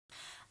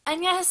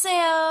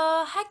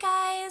안녕하세요. Hi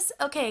guys.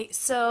 Okay,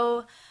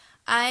 so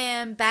I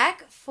am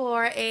back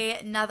for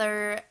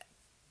another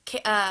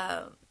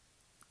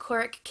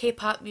Quirk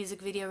K-pop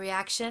music video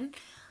reaction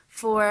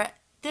for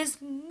this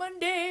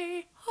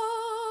Monday.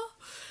 Ah.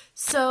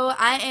 So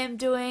I am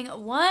doing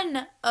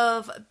one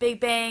of Big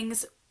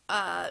Bang's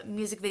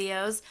music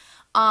videos.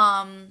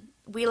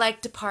 We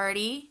Like to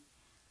Party.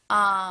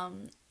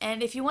 And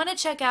if you want to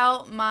check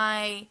out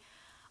my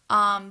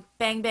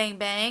Bang Bang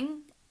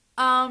Bang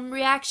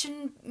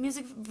reaction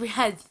music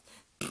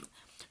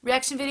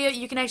reaction video,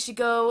 you can actually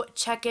go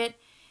check it.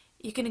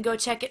 You can go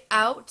check it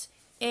out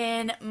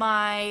in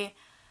my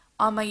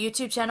on my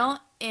YouTube channel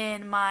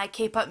in my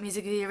K-pop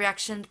music video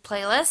reaction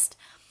playlist.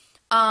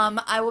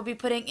 I will be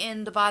putting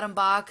in the bottom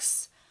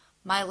box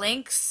my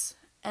links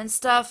and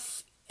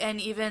stuff,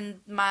 and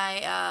even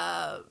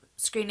my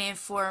screen name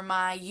for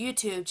my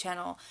YouTube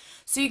channel,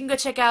 so you can go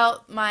check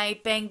out my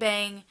Bang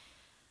Bang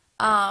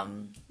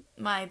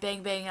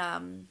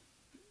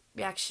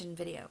reaction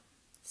video.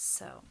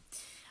 So,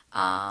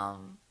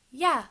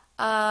 yeah,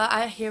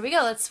 here we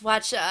go. Let's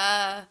watch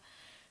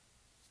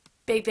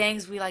Big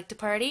Bang's We Like to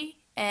Party.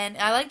 And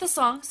I like the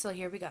song, so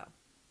here we go.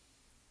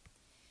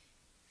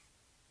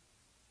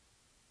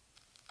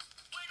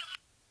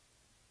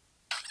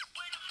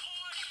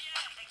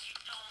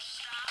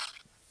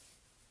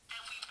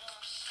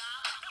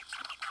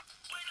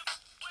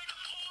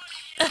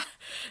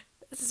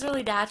 This is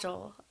really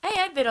natural. Hey,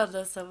 I've been on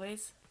those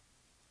subways.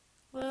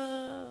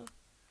 Whoa.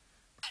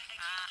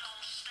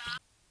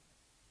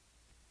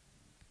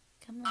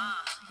 Come on.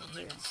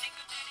 Okay, here we go.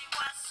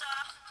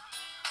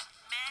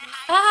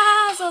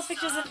 Ah, so those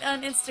pictures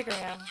on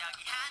Instagram.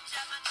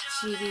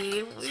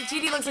 GD.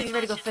 GD looks like he's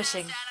ready to go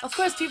fishing. Of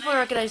course, people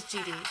recognize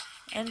GD.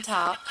 And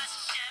Top.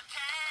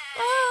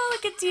 Oh,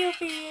 look at DOP.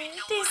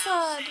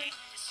 Daesun.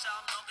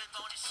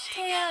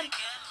 Tan.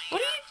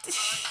 What are you doing?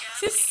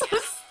 This is so...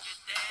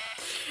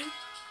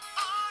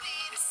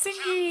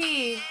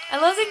 Singri. I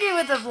love Singri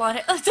with the blonde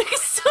hair.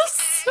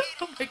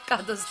 Oh my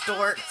god, those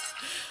dorks.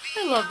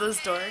 I love those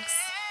dorks.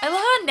 I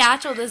love how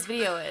natural this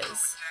video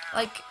is.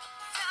 Like,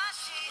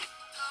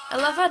 I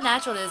love how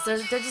natural it is.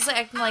 They're just like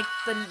acting like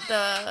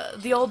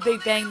the old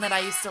Big Bang that I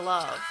used to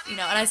love, you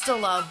know, and I still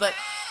love. But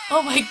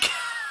oh my god,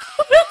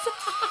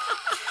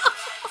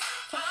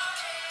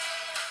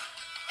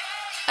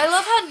 I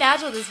love how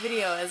natural this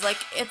video is.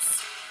 Like,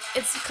 it's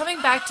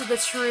coming back to the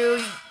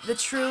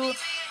true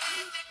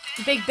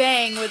Big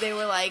Bang where they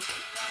were like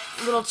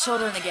little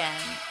children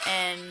again,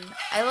 and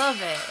I love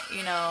it.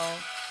 You know,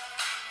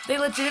 they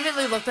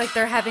legitimately look like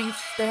they're having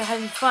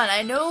fun.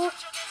 I know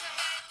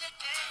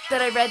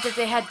that I read that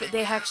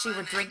they actually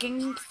were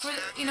drinking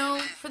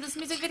for this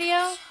music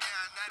video,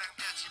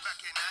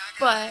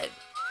 but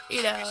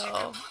you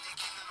know,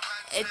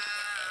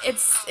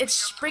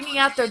 it's bringing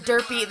out their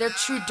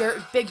true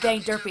Big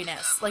Bang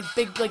derpiness, like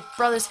big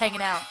brothers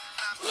hanging out.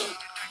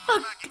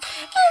 Oh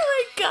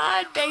my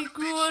god, Bang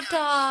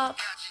Top.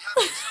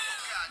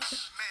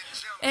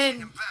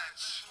 And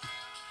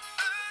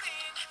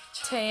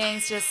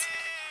Taeyang's just,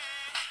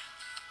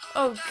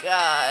 oh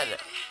god.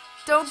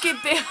 Don't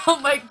give big, oh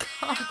my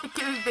god, don't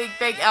give me Big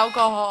Bang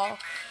alcohol.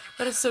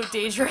 That is so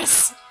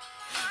dangerous.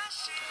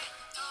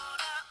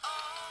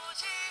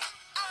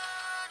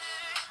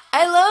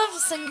 I love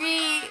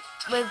Seungri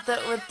with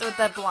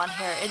that blonde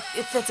hair.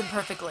 It fits him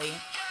perfectly.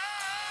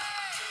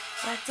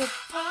 Like to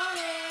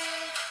party.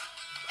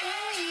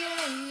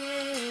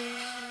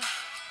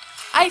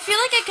 I feel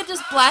like I could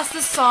just blast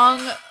this song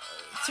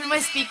through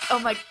my Oh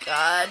my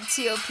god,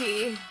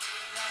 T.O.P.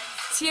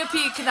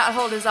 T.O.P. cannot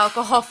hold his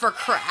alcohol for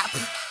crap.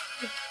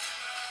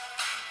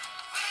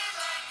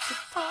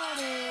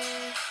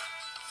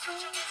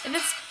 And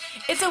it's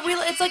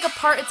like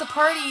it's a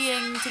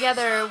partying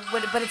together,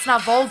 but it's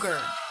not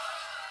vulgar.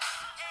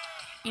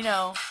 You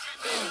know.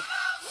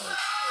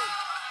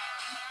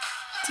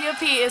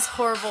 T.O.P. is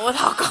horrible with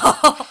alcohol.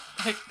 Oh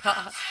my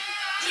god.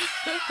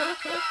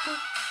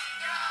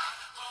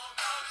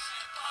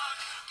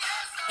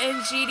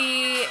 And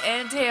GD,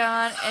 and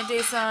Taeyeon, and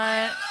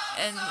Daesun,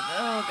 and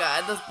oh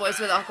god, those boys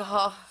with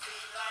alcohol.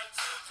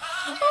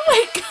 Oh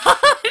my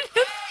god!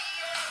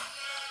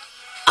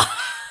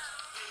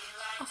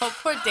 Oh,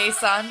 poor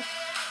Daesun.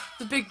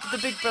 The big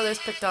brothers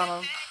picked on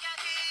him.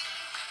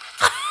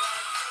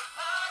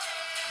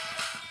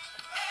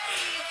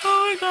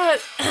 Oh my god.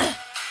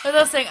 As I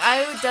was saying,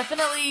 I would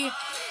definitely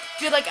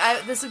feel like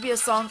this would be a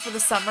song for the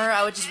summer.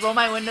 I would just roll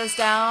my windows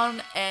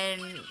down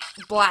and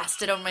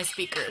blast it over my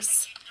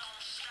speakers.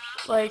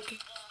 Like,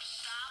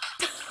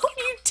 what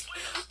are you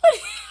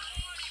doing?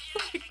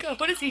 Oh my god,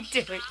 what is he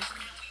doing?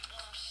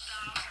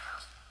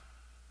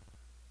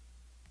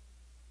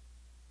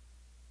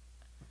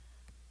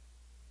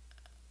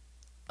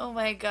 Oh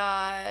my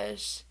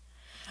gosh.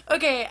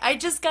 Okay, I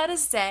just gotta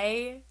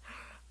say,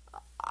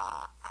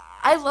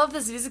 I love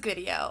this music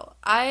video.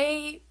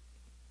 I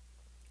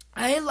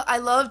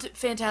loved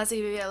Fantastic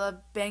Baby. I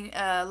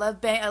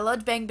loved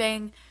Bang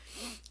Bang.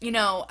 You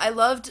know, I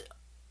loved.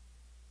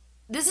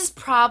 This is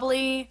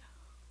probably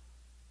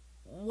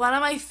one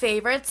of my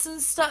favorites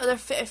and stuff. Their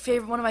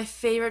favorite, one of my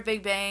favorite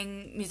Big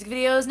Bang music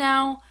videos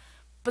now,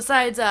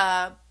 besides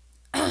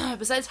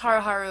besides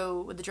Haru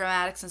Haru with the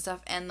dramatics and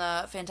stuff and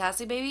the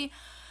Fantastic Baby.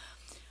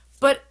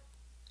 But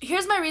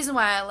here's my reason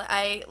why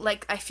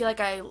I feel like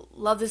I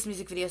love this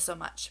music video so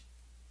much.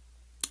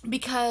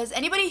 Because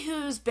anybody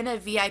who's been a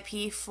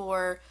VIP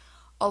for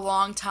a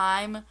long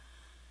time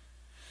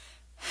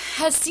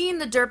has seen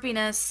the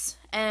derpiness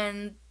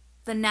and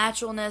the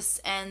naturalness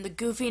and the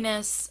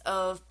goofiness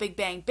of Big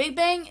Bang. Big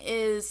Bang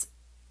is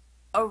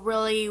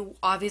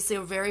obviously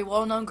a very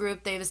well-known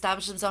group. They've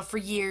established themselves for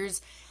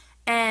years,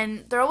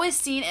 and they're always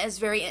seen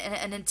as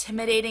an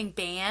intimidating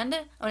band,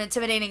 or an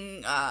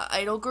intimidating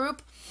idol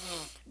group.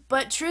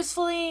 But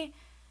truthfully,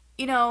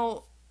 you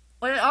know,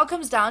 when it all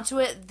comes down to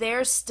it,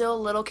 they're still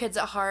little kids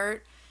at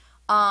heart.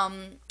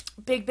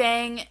 Big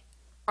Bang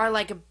are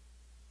like a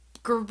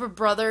group of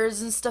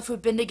brothers and stuff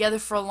who've been together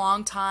for a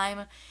long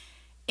time,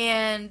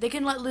 and they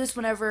can let loose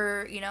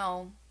whenever,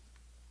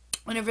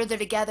 whenever they're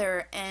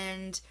together.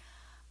 And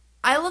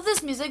I love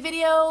this music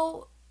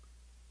video.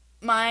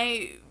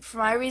 For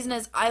my reason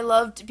is I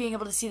loved being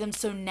able to see them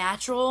so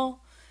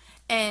natural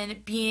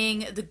and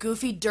being the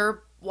goofy derp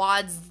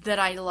wads that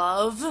I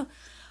love.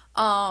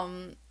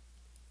 And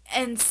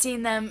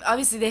seeing them,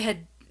 obviously they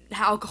had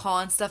alcohol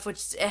and stuff,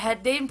 which they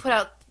didn't put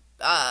out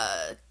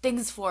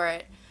things for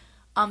it,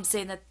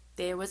 saying that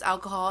there was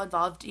alcohol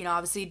involved,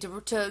 obviously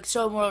to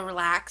show a more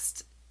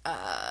relaxed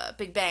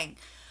Big Bang.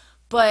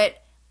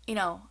 But,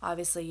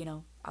 obviously,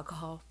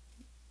 alcohol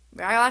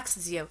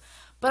relaxes you.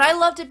 But I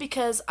loved it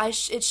because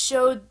it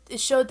showed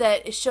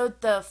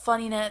the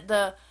funniness,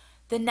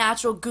 the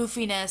natural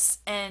goofiness,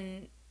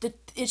 and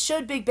it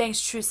showed Big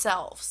Bang's true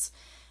selves.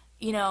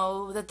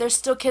 That they're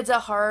still kids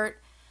at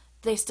heart.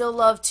 They still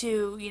love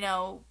to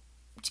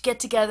get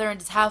together and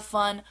just have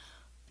fun.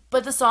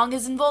 But the song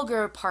isn't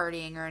vulgar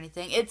partying or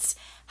anything. It's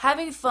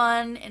having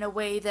fun in a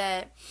way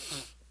that,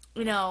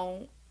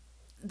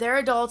 they're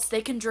adults,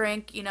 they can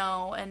drink,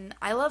 and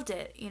I loved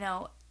it.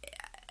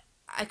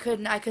 I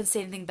couldn't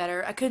say anything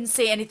better. I couldn't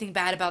say anything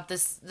bad about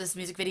this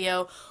music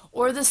video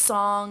or the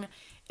song.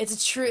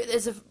 It's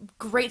a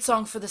great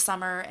song for the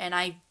summer, and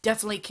I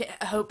definitely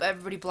hope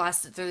everybody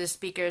blasts it through their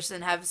speakers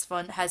and has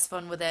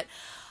fun with it.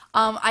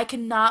 I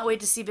cannot wait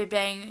to see Big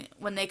Bang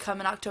when they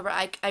come in October.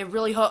 I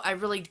really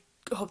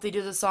hope they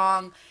do the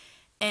song,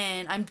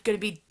 and I'm gonna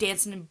be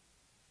dancing and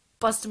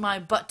busting my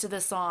butt to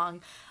this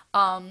song.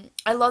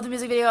 I love the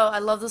music video. I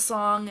love the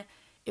song.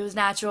 It was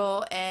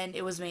natural and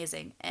it was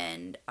amazing.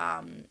 And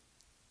I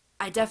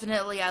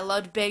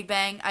loved Big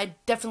Bang. I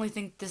definitely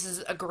think this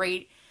is a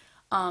great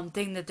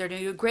thing that they're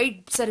doing. A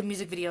great set of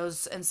music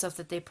videos and stuff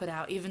that they put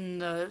out. Even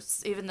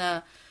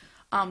the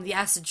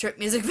acid trip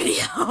music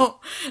video,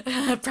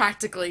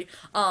 practically.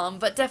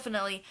 But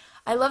definitely,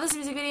 I love this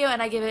music video,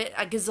 and I give it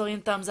a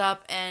gazillion thumbs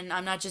up. And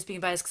I'm not just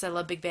being biased because I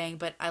love Big Bang,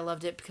 but I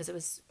loved it because it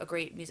was a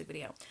great music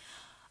video.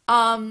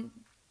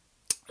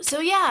 So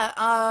yeah,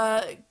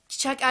 I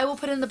will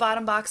put in the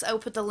bottom box, I will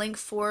put the link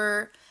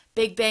for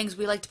Big Bang's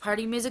We Like to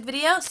Party music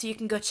video, so you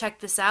can go check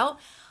this out.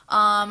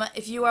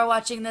 If you are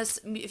watching this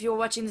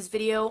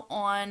video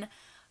on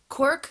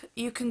Quark,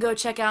 you can go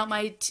check out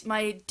my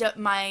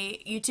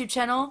YouTube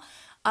channel,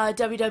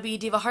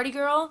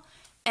 wwedivahardygirl,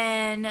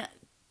 and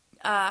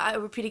I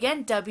repeat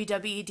again,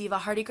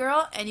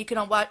 wwedivahardygirl, and you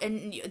can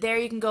there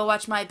you can go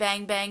watch my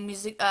Bang Bang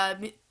music,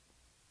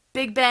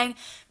 Big Bang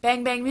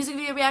music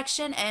video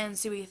reaction and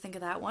see what you think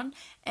of that one,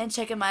 and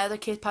check out my other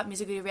K-pop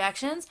music video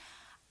reactions.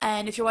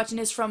 And if you're watching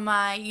this from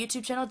my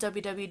YouTube channel,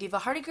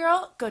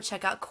 wwedivahardygirl, go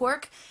check out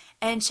Quark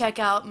and check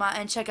out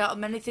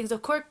many things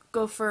of Quark.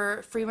 Go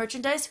for free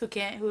merchandise. Who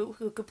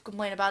could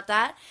complain about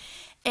that?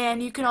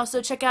 And you can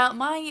also check out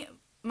my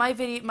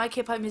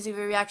K-pop music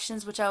video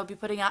reactions, which I will be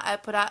putting out. I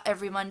put out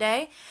every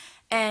Monday.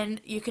 And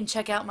you can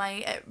check out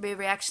my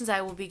reactions. I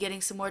will be getting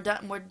some more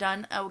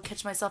done. I will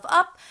catch myself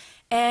up.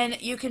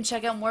 And you can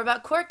check out more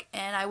about Quark.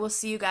 And I will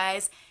see you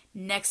guys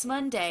next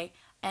Monday.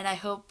 And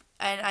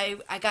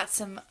I got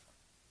some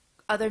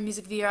other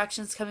music video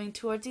reactions coming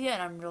towards you.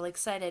 And I'm really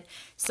excited.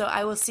 So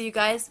I will see you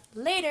guys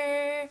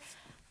later.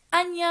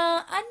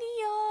 Annyeong.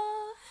 Annyeong.